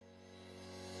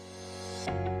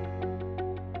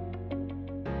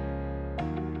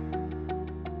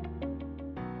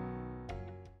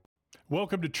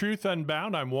Welcome to Truth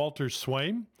Unbound. I'm Walter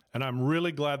Swaim, and I'm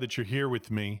really glad that you're here with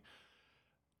me.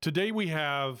 Today we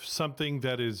have something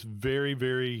that is very,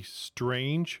 very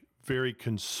strange, very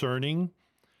concerning.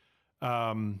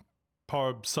 Some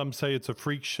say it's a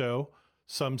freak show,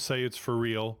 some say it's for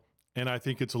real, and I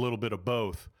think it's a little bit of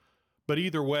both. But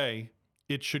either way,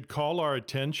 it should call our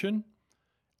attention,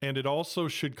 and it also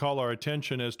should call our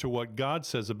attention as to what God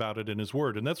says about it in His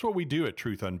Word. And that's what we do at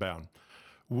Truth Unbound.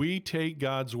 We take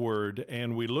God's Word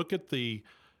and we look at the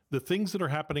things that are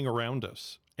happening around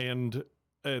us and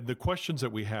the questions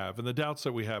that we have and the doubts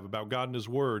that we have about God and His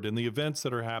Word and the events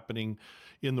that are happening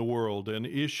in the world and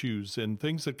issues and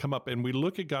things that come up. And we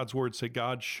look at God's Word and say,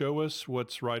 God, show us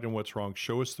what's right and what's wrong.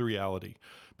 Show us the reality,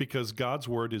 because God's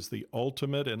Word is the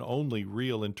ultimate and only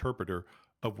real interpreter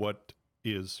of what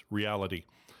is reality.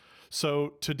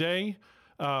 So today,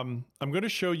 I'm going to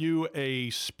show you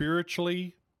a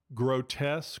spiritually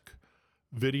grotesque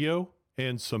video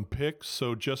and some pics,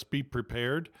 so just be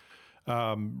prepared.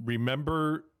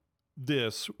 Remember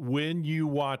this when you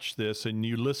watch this and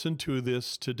you listen to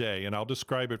this today, and I'll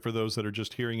describe it for those that are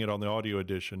just hearing it on the audio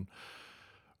edition.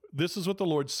 This is what the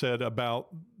Lord said about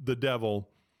the devil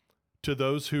to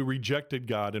those who rejected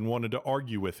God and wanted to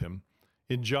argue with him.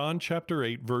 In John chapter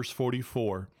 8, verse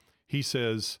 44, he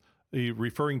says,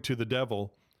 referring to the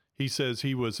devil, he says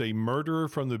he was a murderer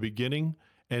from the beginning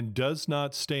and does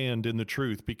not stand in the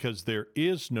truth, because there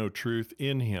is no truth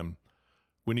in him.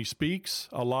 When he speaks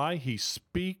a lie, he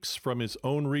speaks from his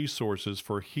own resources,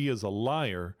 for he is a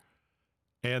liar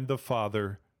and the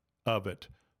father of it.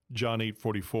 John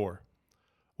 8:44.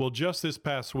 Well, just this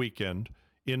past weekend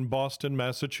in Boston,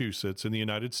 Massachusetts, in the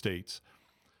United States,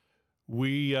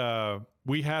 we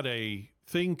had a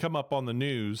thing come up on the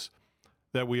news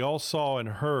that we all saw and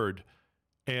heard,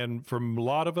 and from a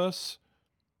lot of us,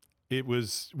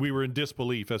 we were in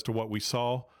disbelief as to what we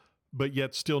saw, but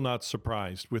yet still not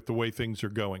surprised with the way things are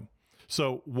going.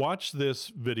 So watch this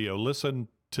video. Listen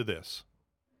to this.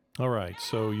 All right.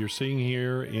 So you're seeing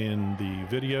here in the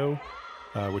video,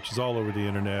 which is all over the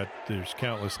internet. There's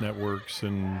countless networks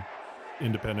and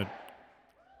independent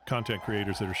content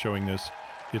creators that are showing this.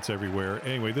 It's everywhere.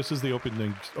 Anyway, this is the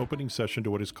opening session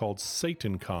to what is called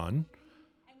SatanCon,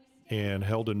 and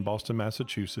held in Boston,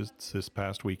 Massachusetts this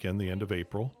past weekend, the end of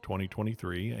April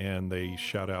 2023, and they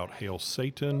shout out, "Hail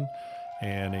Satan,"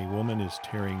 and a woman is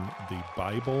tearing the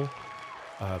Bible,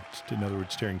 in other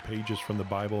words, tearing pages from the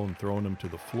Bible and throwing them to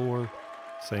the floor,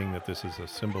 saying that this is a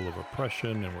symbol of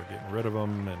oppression and we're getting rid of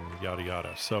them and yada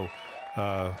yada. So,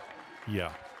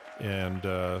 yeah,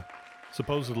 and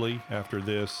supposedly after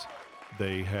this,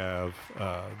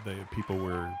 people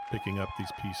were picking up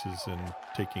these pieces and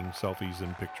taking selfies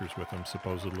and pictures with them,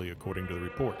 supposedly, according to the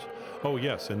reports. Oh,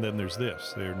 yes, and then there's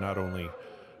this. They're not only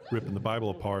ripping the Bible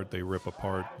apart, they rip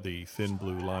apart the thin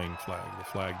blue line flag, the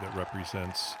flag that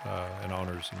represents and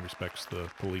honors and respects the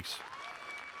police.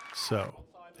 So,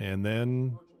 and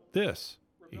then this.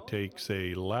 He takes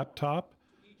a laptop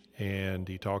and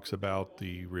he talks about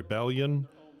the rebellion,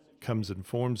 comes and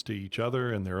forms to each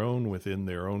other and within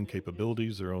their own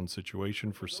capabilities, their own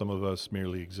situation. For some of us,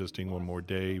 merely existing one more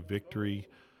day, victory.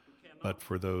 But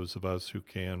for those of us who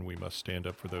can, we must stand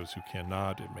up for those who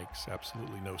cannot. It makes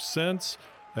absolutely no sense.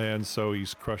 And so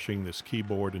he's crushing this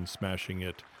keyboard and smashing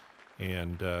it.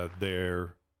 And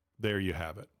there you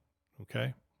have it.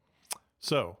 Okay?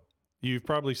 So you've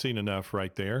probably seen enough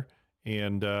right there.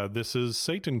 And this is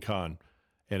SatanCon,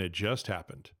 and it just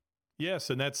happened.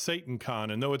 Yes, and that's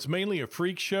SatanCon. And though it's mainly a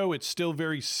freak show, it's still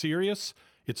very serious.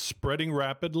 It's spreading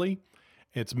rapidly.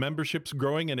 Its membership's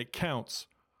growing, and it counts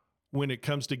when it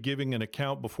comes to giving an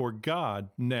account before God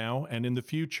now and in the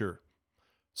future.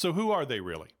 So who are they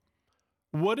really?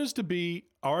 What is to be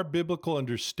our biblical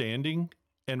understanding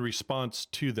and response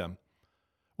to them?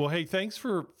 Well, hey, thanks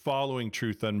for following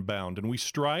Truth Unbound, and we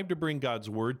strive to bring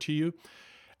God's Word to you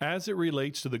as it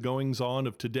relates to the goings-on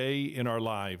of today in our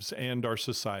lives and our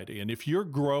society. And if you're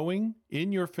growing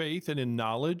in your faith and in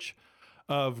knowledge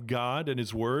of God and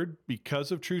His Word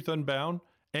because of Truth Unbound,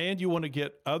 and you want to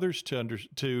get others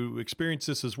to experience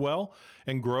this as well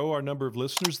and grow our number of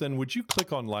listeners, then would you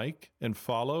click on like and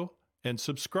follow and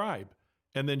subscribe,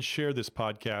 and then share this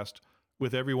podcast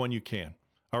with everyone you can.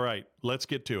 All right, let's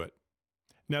get to it.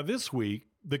 Now, this week,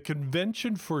 the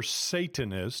Convention for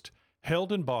Satanists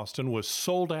held in Boston was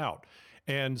sold out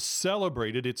and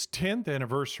celebrated its 10th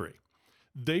anniversary.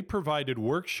 They provided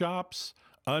workshops,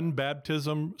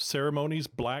 unbaptism ceremonies,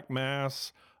 black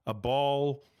mass, a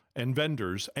ball, and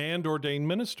vendors and ordained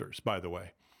ministers, by the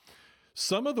way.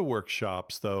 Some of the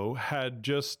workshops, though, had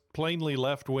just plainly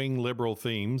left-wing liberal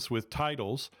themes with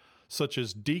titles such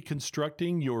as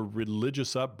deconstructing your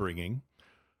religious upbringing,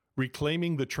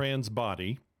 reclaiming the trans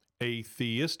body,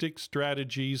 atheistic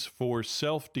strategies for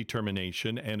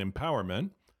self-determination and empowerment,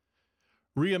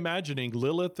 reimagining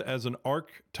Lilith as an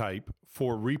archetype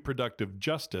for reproductive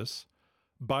justice,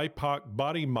 BIPOC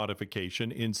body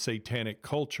modification in satanic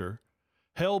culture,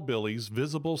 hellbillies,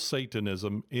 visible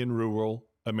Satanism in rural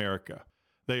America.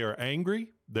 They are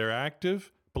angry, they're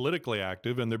active, politically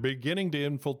active, and they're beginning to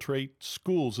infiltrate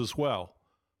schools as well.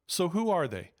 So who are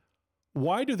they?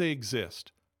 Why do they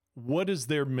exist? What is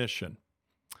their mission?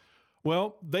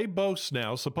 Well, they boast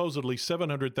now supposedly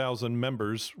 700,000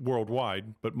 members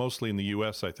worldwide, but mostly in the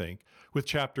U.S., I think, with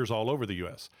chapters all over the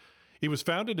U.S. It was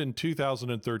founded in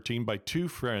 2013 by two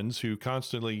friends who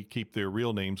constantly keep their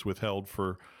real names withheld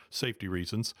for safety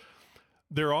reasons.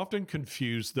 They're often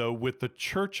confused, though, with the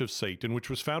Church of Satan, which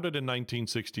was founded in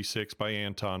 1966 by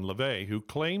Anton LaVey, who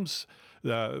claim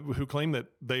that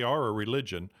they are a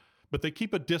religion, but they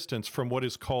keep a distance from what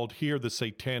is called here the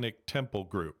Satanic Temple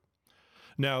group.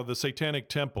 Now, the Satanic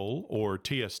Temple, or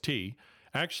TST,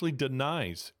 actually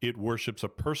denies it worships a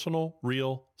personal,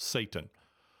 real Satan,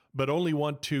 but only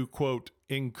want to, quote,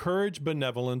 encourage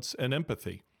benevolence and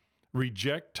empathy,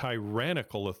 reject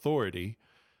tyrannical authority,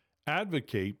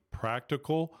 advocate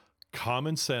practical,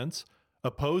 common sense,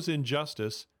 oppose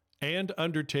injustice, and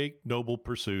undertake noble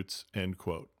pursuits, end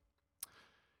quote.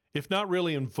 If not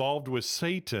really involved with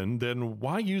Satan, then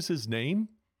why use his name?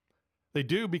 They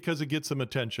do because it gets them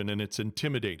attention and it's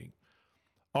intimidating.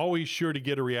 Always sure to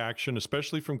get a reaction,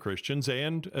 especially from Christians,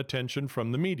 and attention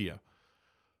from the media.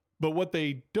 But what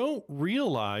they don't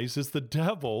realize is the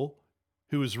devil,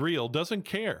 who is real, doesn't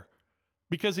care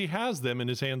because he has them in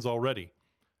his hands already.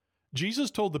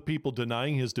 Jesus told the people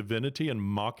denying his divinity and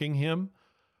mocking him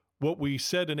what we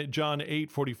said in John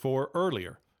 8:44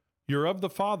 earlier. You're of the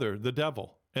father, the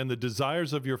devil, and the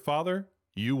desires of your father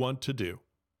you want to do.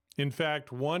 In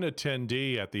fact, one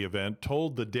attendee at the event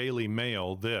told the Daily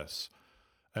Mail this,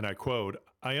 and I quote,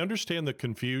 I understand the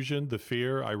confusion, the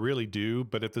fear, I really do,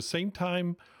 but at the same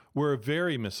time, we're a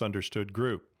very misunderstood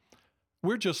group.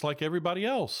 We're just like everybody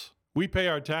else. We pay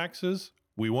our taxes.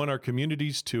 We want our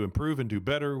communities to improve and do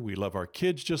better. We love our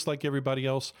kids just like everybody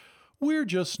else. We're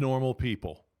just normal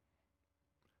people.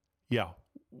 Yeah,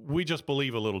 we just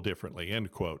believe a little differently,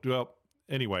 end quote. Well,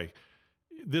 anyway,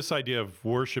 this idea of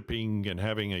worshiping and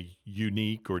having a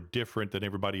unique or different than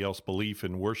everybody else belief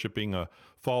in worshiping a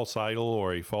false idol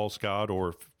or a false god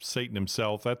or Satan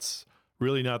himself, that's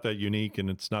really not that unique, and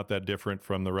it's not that different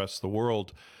from the rest of the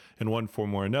world in one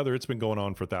form or another. It's been going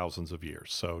on for thousands of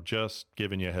years, so just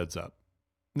giving you a heads up.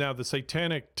 Now, the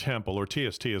Satanic Temple, or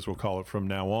TST as we'll call it from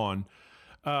now on,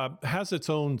 has its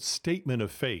own statement of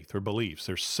faith or beliefs.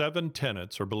 There's 7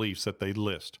 tenets or beliefs that they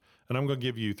list, and I'm going to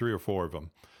give you 3 or 4 of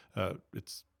them. The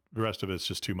rest of it's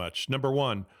just too much. Number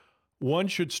 1, one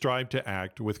should strive to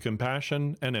act with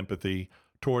compassion and empathy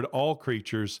toward all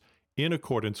creatures in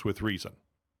accordance with reason.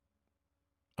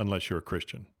 Unless you're a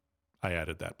Christian. I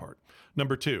added that part.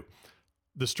 Number 2,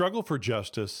 the struggle for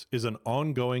justice is an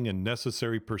ongoing and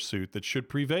necessary pursuit that should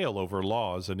prevail over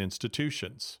laws and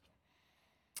institutions.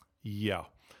 Yeah.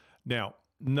 Now,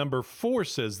 number 4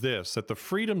 says this, that the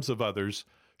freedoms of others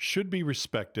should be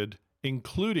respected,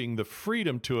 including the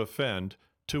freedom to offend,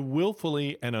 to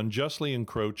willfully and unjustly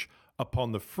encroach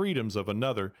upon the freedoms of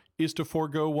another is to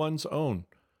forego one's own.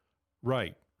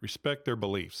 Right. Respect their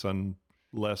beliefs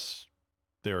unless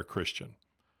they're a Christian.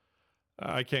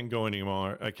 I can't go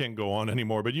on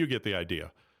anymore, but you get the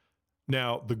idea.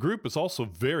 Now, the group is also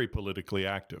very politically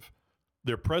active.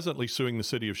 They're presently suing the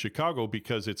city of Chicago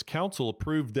because its council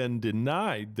approved then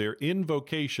denied their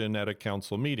invocation at a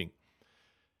council meeting.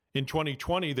 In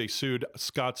 2020, they sued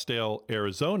Scottsdale,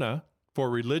 Arizona, for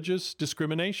religious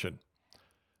discrimination.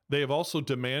 They have also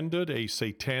demanded a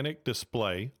satanic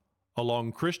display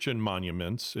along Christian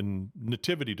monuments and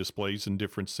nativity displays in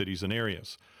different cities and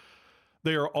areas.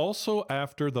 They are also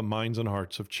after the minds and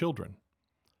hearts of children.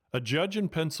 A judge in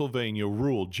Pennsylvania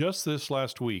ruled just this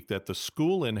last week that the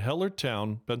school in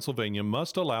Hellertown, Pennsylvania,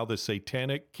 must allow the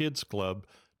Satanic Kids Club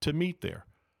to meet there.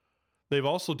 They've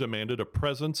also demanded a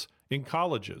presence in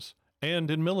colleges and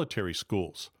in military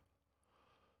schools.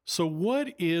 So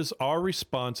what is our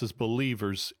response as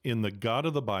believers in the God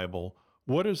of the Bible?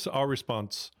 What is our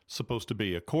response supposed to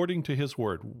be according to his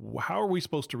word? How are we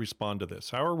supposed to respond to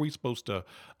this? How are we supposed to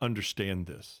understand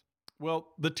this?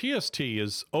 Well, the TST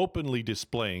is openly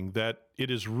displaying that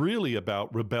it is really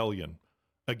about rebellion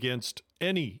against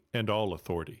any and all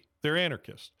authority. They're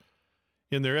anarchists.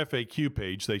 In their FAQ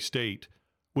page, they state,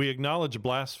 "We acknowledge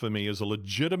blasphemy as a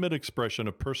legitimate expression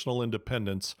of personal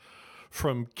independence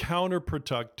from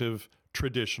counterproductive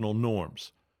traditional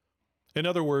norms. In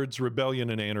other words, rebellion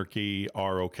and anarchy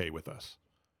are okay with us.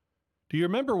 Do you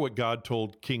remember what God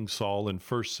told King Saul in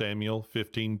 1 Samuel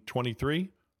 15:23?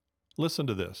 Listen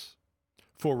to this.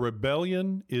 For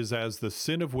rebellion is as the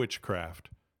sin of witchcraft,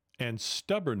 and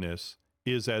stubbornness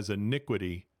is as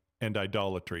iniquity and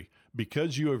idolatry.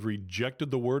 Because you have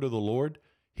rejected the word of the Lord,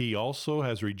 he also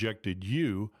has rejected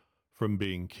you from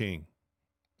being king.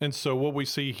 And so what we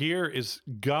see here is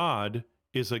God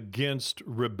is against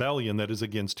rebellion that is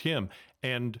against him.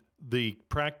 And the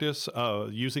practice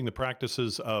of using the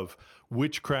practices of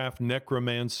witchcraft,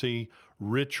 necromancy,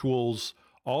 rituals,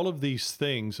 all of these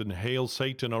things, and hail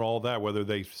Satan and all that, whether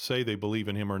they say they believe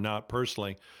in him or not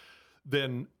personally,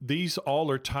 then these all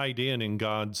are tied in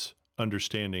God's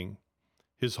understanding.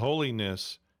 His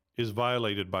holiness is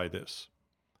violated by this.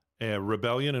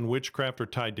 Rebellion and witchcraft are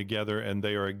tied together, and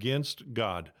they are against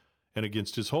God and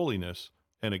against his holiness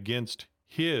and against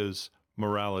his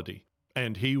morality.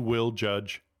 And he will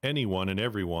judge anyone and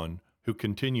everyone who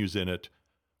continues in it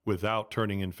without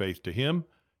turning in faith to him.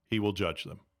 He will judge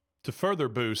them. To further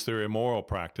boost their immoral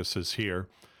practices here,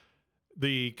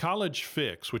 the College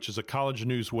Fix, which is a college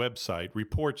news website,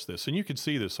 reports this, and you can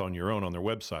see this on your own on their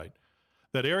website,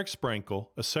 that Eric Sprankle,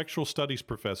 a sexual studies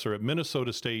professor at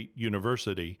Minnesota State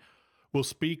University, will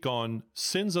speak on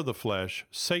sins of the flesh,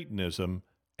 Satanism,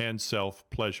 and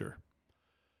self-pleasure.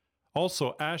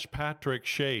 Also, Ash Patrick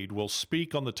Shade will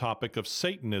speak on the topic of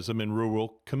Satanism in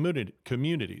rural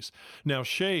communities. Now,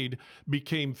 Shade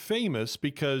became famous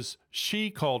because she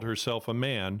called herself a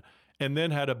man and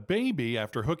then had a baby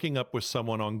after hooking up with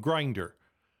someone on Grindr.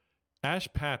 Ash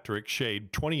Patrick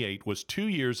Shade, 28, was 2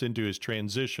 years into his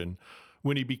transition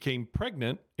when he became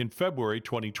pregnant in February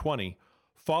 2020,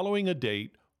 following a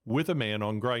date with a man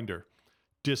on Grindr.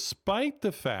 Despite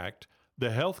the fact the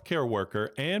healthcare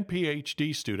worker and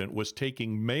PhD student was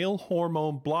taking male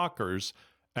hormone blockers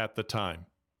at the time.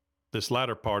 This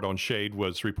latter part on Shade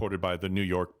was reported by the New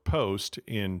York Post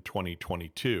in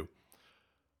 2022.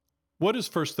 What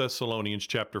does 1 Thessalonians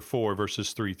chapter 4,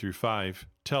 verses 3 through 5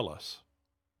 tell us?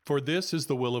 For this is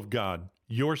the will of God,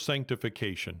 your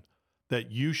sanctification,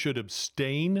 that you should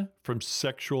abstain from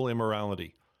sexual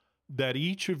immorality, that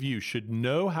each of you should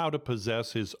know how to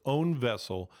possess his own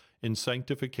vessel in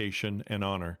sanctification and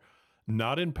honor,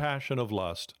 not in passion of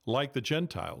lust, like the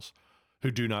Gentiles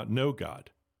who do not know God.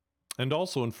 And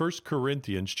also in 1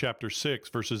 Corinthians chapter 6,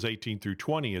 verses 18 through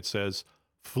 20, it says,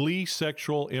 flee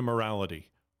sexual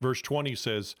immorality. Verse 20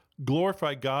 says,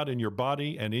 glorify God in your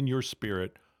body and in your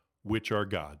spirit, which are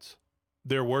God's.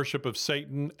 Their worship of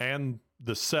Satan and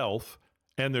the self,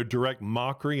 and their direct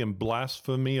mockery and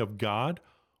blasphemy of God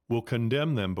will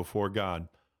condemn them before God,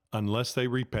 unless they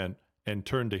repent and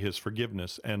turn to his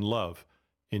forgiveness and love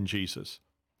in Jesus.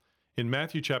 In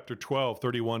Matthew chapter 12,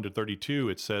 31 to 32,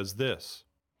 it says this,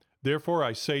 therefore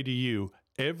I say to you,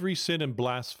 every sin and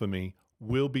blasphemy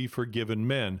will be forgiven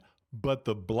men, but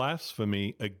the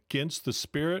blasphemy against the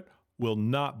Spirit will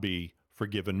not be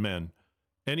forgiven men.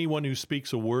 Anyone who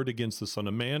speaks a word against the Son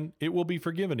of Man, it will be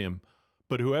forgiven him.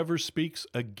 But whoever speaks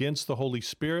against the Holy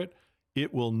Spirit,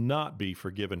 it will not be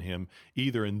forgiven him,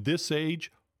 either in this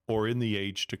age or in the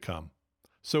age to come.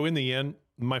 So in the end,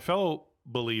 my fellow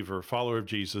believer, follower of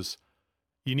Jesus,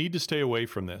 you need to stay away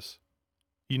from this.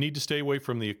 You need to stay away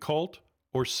from the occult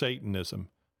or Satanism.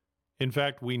 In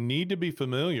fact, we need to be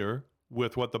familiar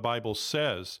with what the Bible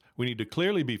says. We need to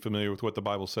clearly be familiar with what the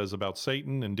Bible says about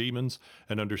Satan and demons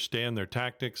and understand their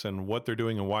tactics and what they're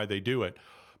doing and why they do it.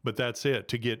 But that's it.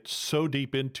 To get so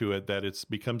deep into it that it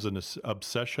becomes an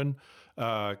obsession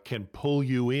can pull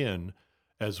you in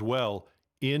as well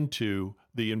into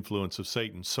the influence of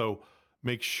Satan. So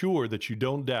make sure that you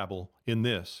don't dabble in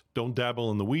this. Don't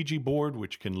dabble in the Ouija board,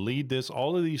 which can lead this.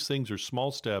 All of these things are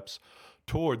small steps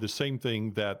toward the same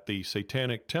thing that the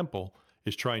Satanic Temple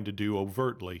is trying to do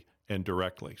overtly and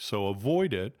directly. So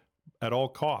avoid it at all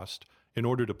cost in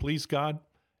order to please God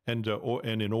and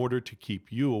in order to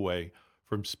keep you away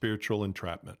from spiritual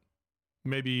entrapment.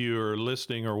 Maybe you're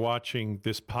listening or watching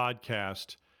this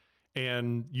podcast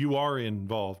and you are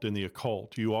involved in the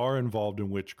occult. You are involved in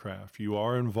witchcraft. You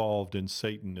are involved in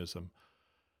Satanism.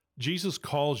 Jesus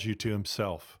calls you to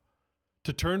himself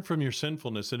to turn from your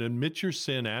sinfulness and admit your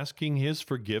sin, asking his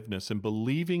forgiveness and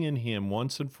believing in him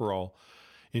once and for all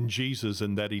in Jesus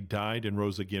and that he died and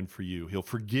rose again for you. He'll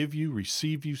forgive you,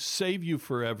 receive you, save you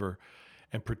forever,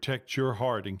 and protect your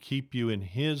heart and keep you in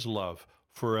his love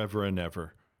forever and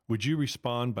ever. Would you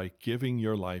respond by giving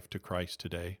your life to Christ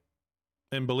today?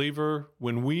 And believer,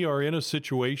 when we are in a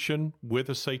situation with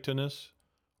a Satanist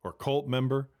or cult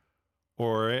member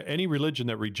or any religion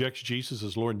that rejects Jesus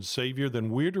as Lord and Savior,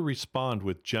 then we're to respond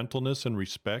with gentleness and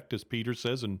respect, as Peter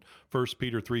says in 1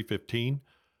 Peter 3:15.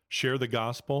 Share the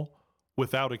gospel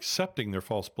without accepting their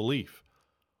false belief,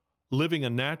 living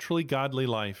a naturally godly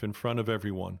life in front of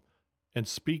everyone, and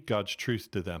speak God's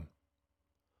truth to them.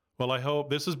 Well, I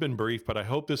hope this has been brief, but I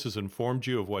hope this has informed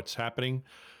you of what's happening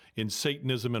in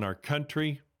Satanism in our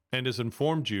country and has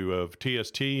informed you of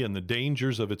TST and the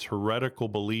dangers of its heretical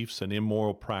beliefs and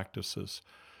immoral practices,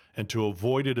 and to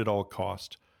avoid it at all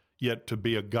cost, yet to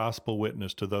be a gospel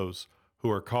witness to those who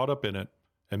are caught up in it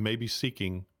and may be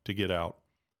seeking to get out.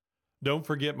 Don't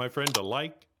forget, my friend, to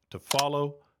like, to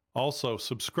follow, also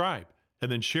subscribe, and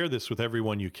then share this with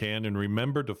everyone you can. And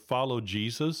remember to follow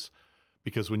Jesus,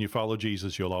 because when you follow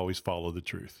Jesus, you'll always follow the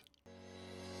truth.